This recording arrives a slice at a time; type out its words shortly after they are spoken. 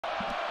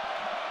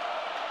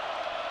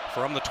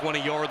From the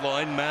 20-yard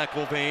line,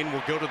 McIlvain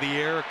will go to the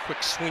air,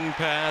 quick swing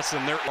pass,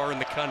 and they're in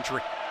the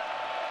country.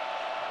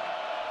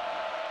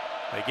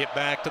 They get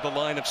back to the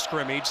line of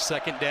scrimmage,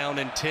 2nd down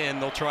and 10.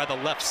 They'll try the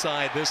left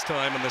side this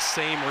time, and the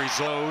same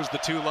result. The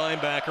two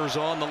linebackers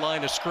on the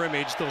line of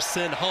scrimmage. They'll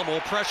send Hummel,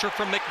 pressure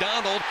from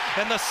McDonald,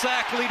 and the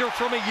sack leader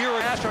from a year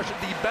ago. Pass rusher,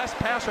 the best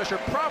pass rusher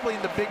probably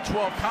in the Big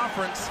 12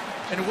 Conference,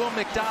 and Will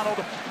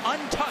McDonald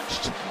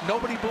untouched,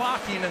 nobody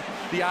blocking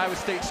the Iowa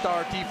State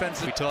Star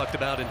defense. We talked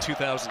about in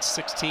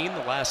 2016, the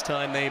last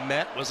time they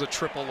met was a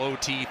triple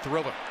OT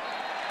thriller.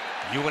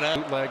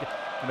 UNI bootleg,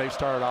 and they've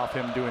started off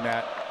him doing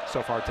that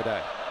so far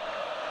today.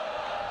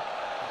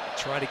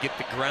 Try to get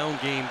the ground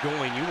game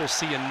going. You will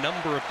see a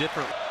number of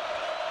different.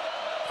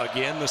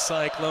 Again, the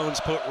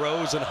Cyclones put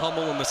Rose and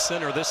Hummel in the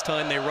center. This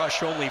time they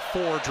rush only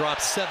 4, drop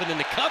 7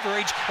 into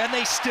coverage, and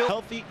they still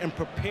healthy and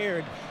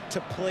prepared to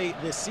play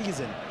this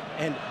season.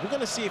 And we're going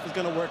to see if it's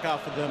going to work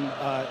out for them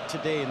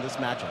today in this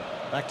matchup.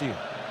 Back to you.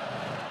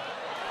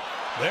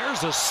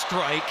 There's a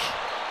strike.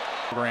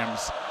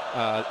 Programs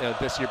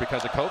this year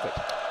because of COVID.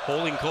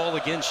 Holding call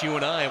against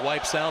UNI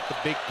wipes out the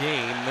big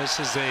game. This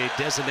is a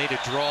designated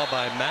draw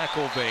by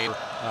McIlvain.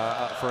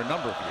 For a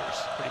number of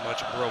years. Pretty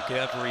much broke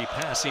every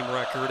passing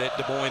record at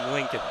Des Moines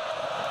Lincoln.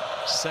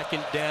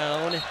 2nd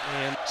down,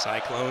 and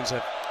Cyclones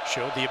have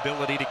showed the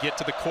ability to get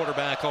to the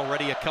quarterback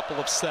already. A couple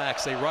of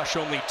sacks. They rush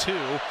only 2.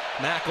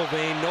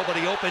 McIlvain,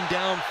 nobody open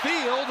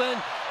downfield,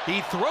 and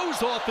he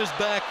throws off his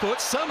back foot,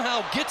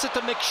 somehow gets it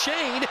to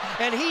McShane,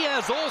 and he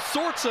has all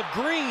sorts of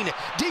green.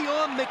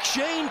 Dion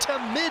McShane to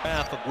mid.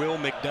 Path of Will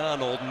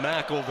McDonald.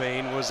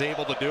 McIlvain was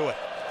able to do it.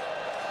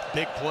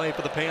 Big play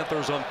for the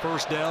Panthers on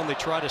 1st down. They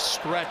try to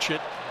stretch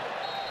it,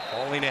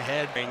 falling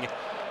ahead. And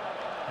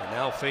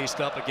now faced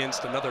up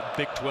against another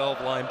Big 12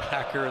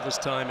 linebacker, this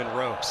time in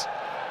Rose.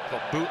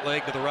 A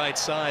bootleg to the right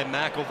side.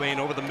 McIlvain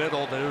over the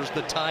middle. There's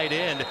the tight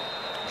end.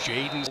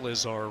 Jaden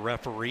is our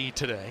referee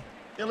today.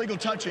 Illegal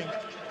touching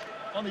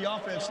on the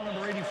offense,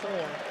 number 84.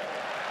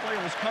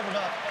 Player was covered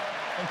up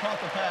and caught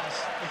the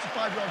pass. It's a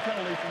 5-yard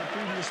penalty from the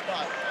previous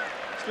spot.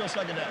 Still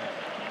 2nd down.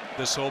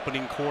 This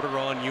opening quarter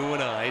on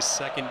UNI,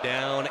 2nd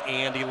down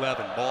and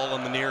 11. Ball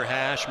on the near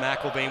hash.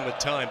 McIlvain with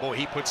time. Boy,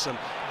 he puts some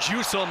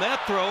juice on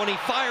that throw, and he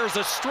fires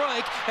a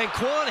strike. And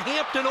Quan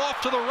Hampton off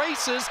to the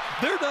races.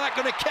 They're not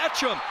going to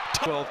catch him.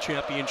 12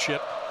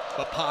 championship,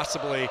 but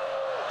possibly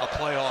a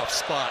playoff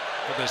spot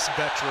for this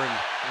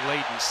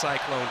veteran-laden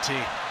Cyclone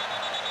team.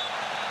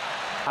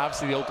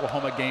 Obviously, the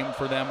Oklahoma game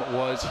for them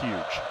was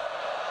huge.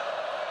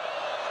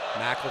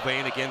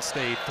 McIlvain against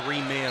a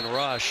 3-man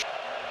rush.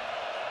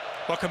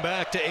 Welcome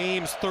back to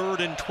Ames,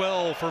 3rd and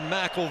 12 for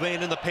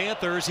McIlvain and the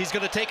Panthers. He's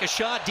going to take a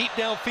shot deep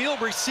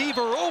downfield,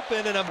 receiver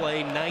open, and a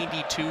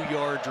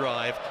 92-yard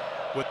drive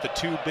with the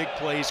 2 big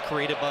plays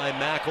created by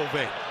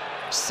McIlvain.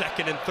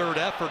 2nd and 3rd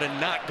effort, and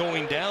not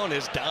going down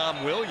is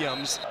Dom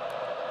Williams.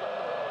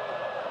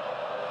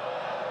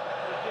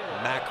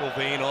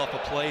 McIlvain off a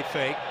play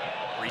fake.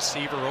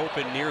 Receiver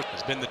open near.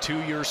 Has been the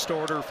 2-year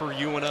starter for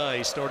UNI.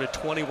 He started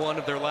 21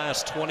 of their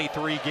last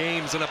 23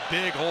 games, in a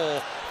big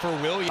hole for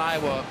Williams.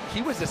 Iowa,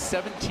 he was the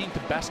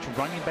 17th best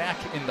running back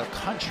in the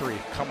country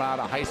coming out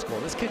of high school.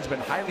 This kid's been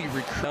highly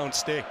recruited.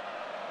 State.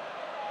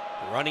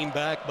 Running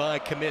back by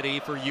committee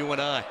for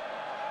UNI.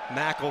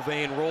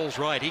 McIlvain rolls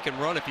right. He can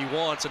run if he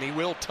wants, and he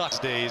will touch.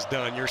 Days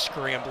done. Your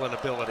scrambling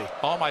ability.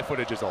 All my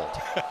footage is old.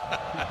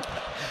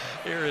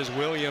 Here is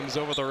Williams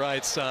over the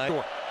right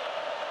side.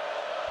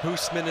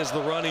 Hoosman is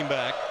the running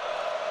back.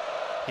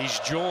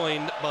 He's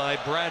joined by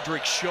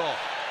Bradrick Shaw.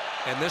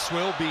 And this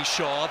will be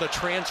Shaw, the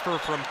transfer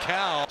from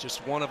Cal.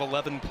 Just one of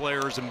 11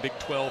 players in Big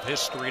 12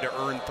 history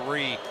to earn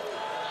 3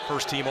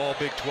 first-team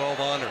All-Big 12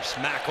 honors.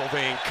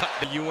 McIlvain cut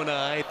the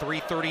UNI.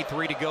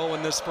 3:33 to go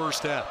in this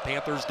first half.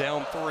 Panthers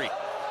down 3.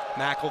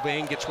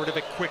 McIlvain gets rid of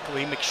it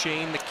quickly.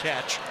 McShane the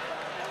catch.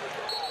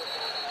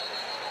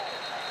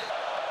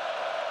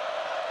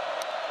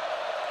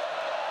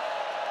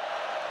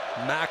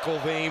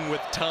 McIlvain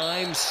with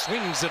time,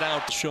 swings it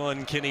out.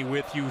 Sean Kinney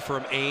with you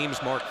from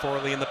Ames. Mark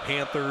Farley and the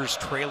Panthers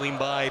trailing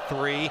by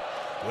 3.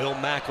 Will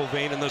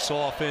McIlvain in this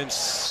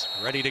offense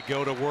ready to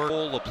go to work.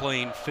 Of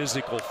playing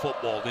physical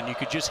football, and you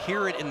could just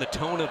hear it in the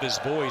tone of his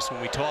voice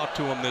when we talked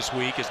to him this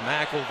week, as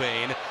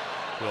McIlvain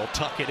will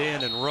tuck it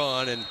in and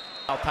run. And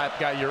type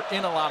guy, you're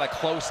in a lot of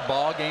close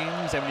ball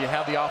games, and when you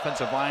have the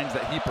offensive lines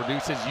that he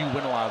produces, you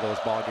win a lot of those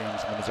ball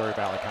games in the Missouri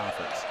Valley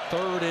Conference.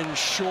 3rd and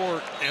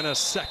short and a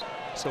second.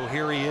 So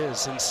here he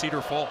is in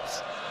Cedar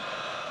Falls.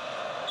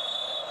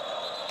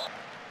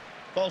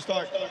 False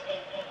start.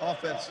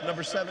 Offense,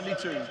 number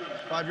 72.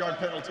 5-yard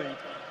penalty.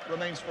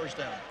 Remains 1st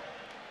down.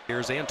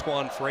 Here's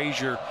Antoine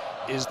Frazier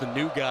is the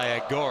new guy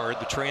at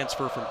guard, the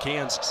transfer from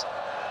Kansas.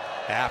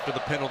 After the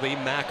penalty,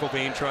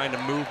 McIlvain trying to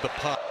move the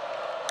puck.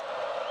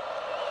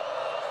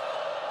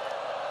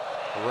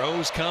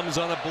 Rose comes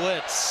on a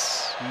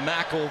blitz.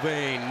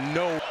 McIlvain,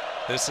 no.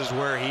 This is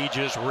where he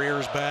just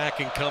rears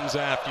back and comes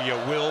after you.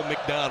 Will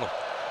McDonald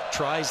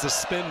tries the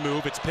spin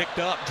move. It's picked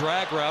up.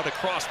 Drag route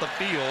across the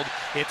field.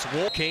 It's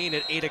Kane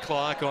at 8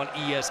 o'clock on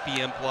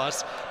ESPN+.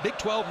 Big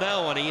 12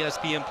 now on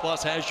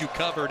ESPN+ has you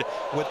covered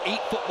with 8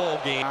 football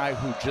games. Guy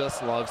who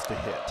just loves to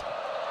hit.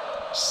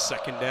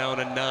 Second down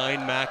and 9.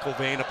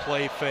 McElvain a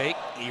play fake.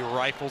 He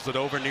rifles it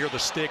over near the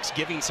sticks,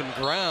 giving some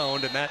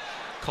ground, and that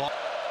caught.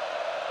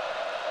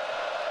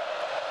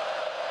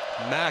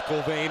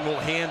 McElvain will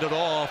hand it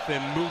off,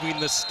 and moving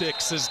the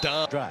sticks is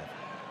Dom. Drive.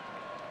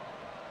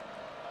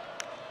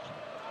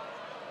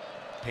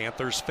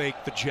 Panthers fake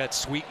the jet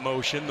sweep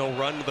motion. They'll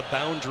run to the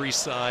boundary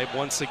side.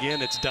 Once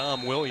again, it's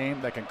Dom Williams.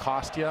 Game that can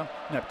cost you,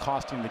 end up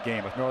costing the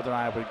game. If Northern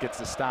Iowa gets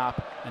the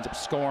stop, ends up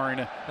scoring,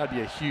 that'd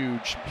be a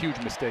huge, huge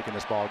mistake in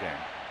this ball game.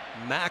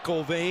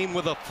 McElvain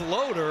with a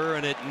floater,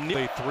 and it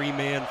a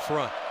 3-man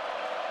front.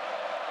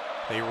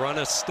 They run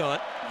a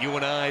stunt.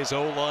 UNI's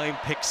O-line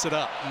picks it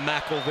up.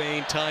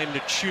 McElvain time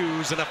to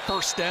choose, and a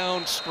first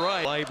down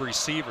strike. Live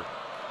receiver.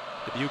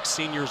 Dubuque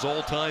Senior's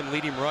all-time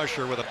leading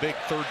rusher with a big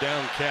 3rd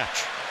down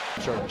catch.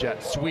 Sort of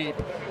jet sweep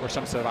or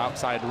some sort of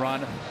outside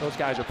run. Those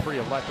guys are pretty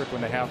electric when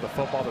they have the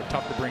football. They're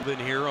tough to bring in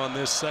here on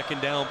this 2nd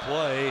down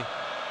play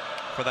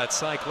for that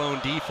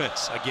Cyclone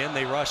defense. Again,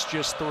 they rush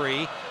just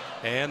 3,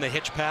 and the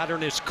hitch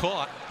pattern is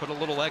caught. Put a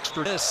little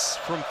extra. This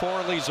from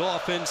Farley's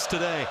offense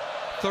today.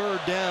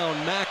 3rd down,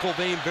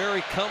 McElvain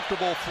very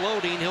comfortable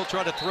floating. He'll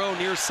try to throw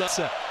near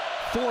side.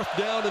 4th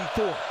down and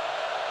 4.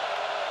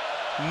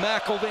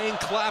 McElvain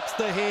claps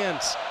the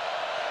hands.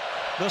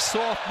 The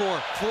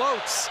sophomore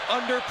floats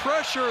under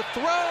pressure,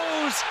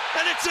 throws,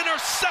 and it's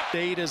intercepted.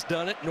 State has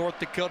done it. North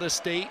Dakota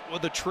State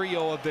with a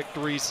trio of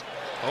victories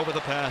over the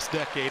past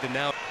decade, and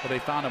now they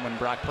found him when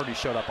Brock Purdy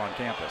showed up on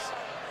campus.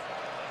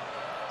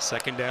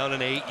 2nd down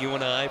and 8.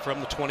 UNI from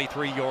the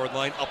 23-yard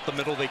line. Up the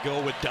middle they go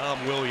with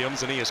Dom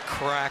Williams, and he is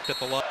cracked at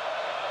the line.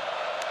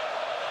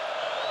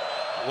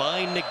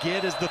 Line to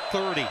get is the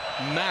 30.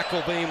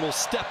 McElvain will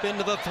step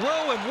into the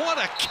throw, and what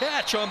a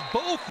catch on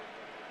both.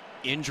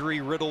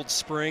 Injury-riddled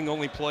spring,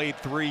 only played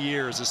 3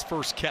 years. His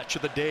first catch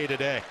of the day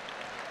today.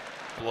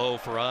 Blow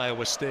for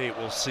Iowa State.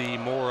 We'll see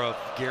more of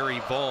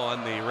Gary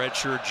Vaughn, the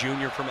redshirt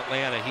junior from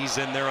Atlanta. He's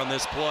in there on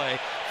this play.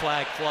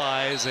 Flag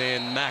flies,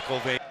 and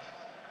McElvain.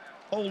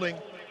 Holding,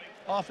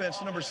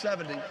 offense number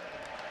 70.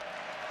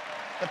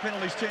 The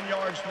penalty's 10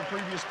 yards from the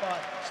previous spot.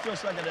 Still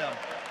 2nd down.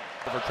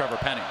 Over Trevor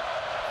Penning.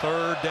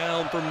 3rd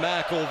down for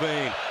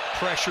McElvain.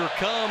 Pressure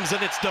comes,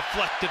 and it's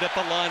deflected at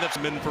the line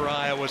of men for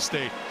Iowa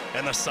State,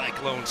 and the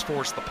Cyclones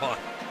force the punt.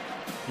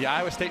 The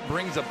Iowa State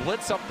brings a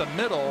blitz up the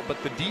middle,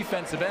 but the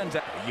defensive ends.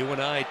 A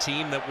UNI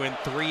team that went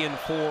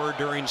 3-4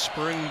 during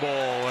spring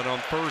ball, and on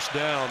 1st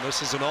down,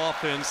 this is an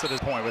offense that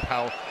is point with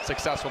how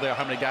successful they are,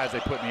 how many guys they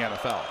put in the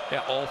NFL.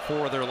 Yeah, all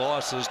 4 of their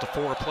losses to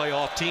 4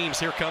 playoff teams.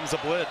 Here comes a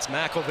blitz.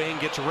 McElvain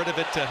gets rid of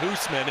it to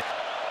Hoosman.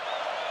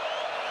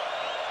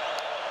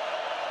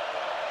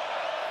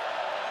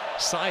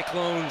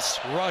 Cyclones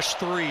rush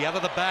 3 out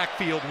of the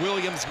backfield.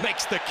 Williams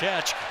makes the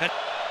catch. And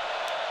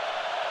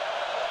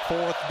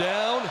 4th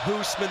down,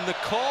 Hoosman the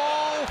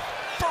call.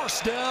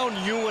 1st down,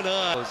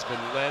 UNI. Has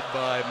been led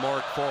by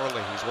Mark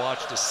Farley. He's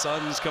watched his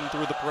sons come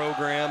through the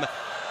program.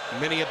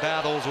 Many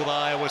battles with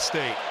Iowa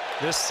State.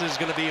 This is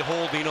going to be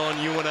holding on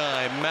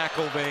UNI.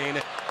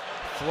 McElvain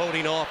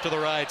floating off to the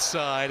right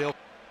side.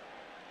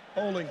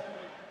 Holding,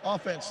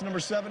 offense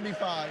number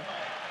 75.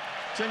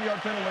 10-yard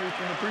penalty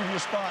from the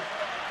previous spot.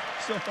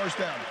 Still 1st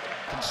down.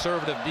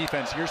 Conservative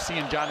defense. You're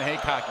seeing John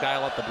Haycock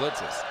dial up the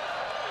blitzes.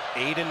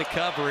 8 into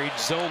coverage.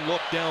 Zone look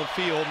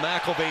downfield.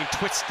 McElvain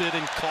twisted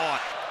and caught.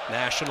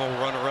 National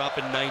runner-up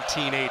in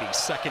 1980.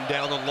 2nd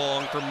down and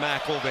long for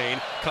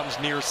McElvain. Comes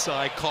near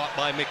side. Caught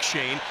by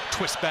McShane.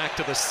 Twists back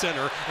to the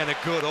center. And a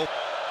good open.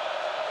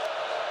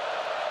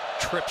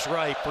 Trips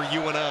right for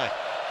UNI.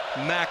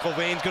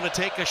 McElvain's going to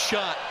take a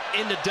shot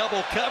into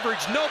double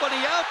coverage.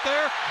 Nobody out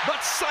there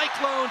but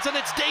Cyclones, and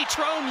it's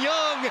Datrone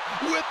Young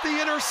with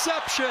the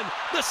interception.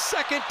 The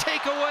 2nd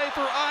takeaway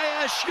for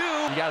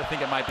ISU. You got to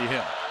think it might be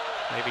him.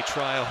 Maybe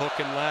try a hook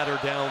and ladder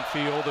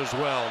downfield as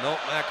well. Nope,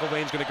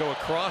 McElvain's going to go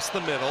across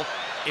the middle.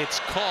 It's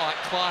caught,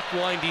 clock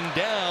winding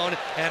down,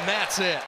 and that's it.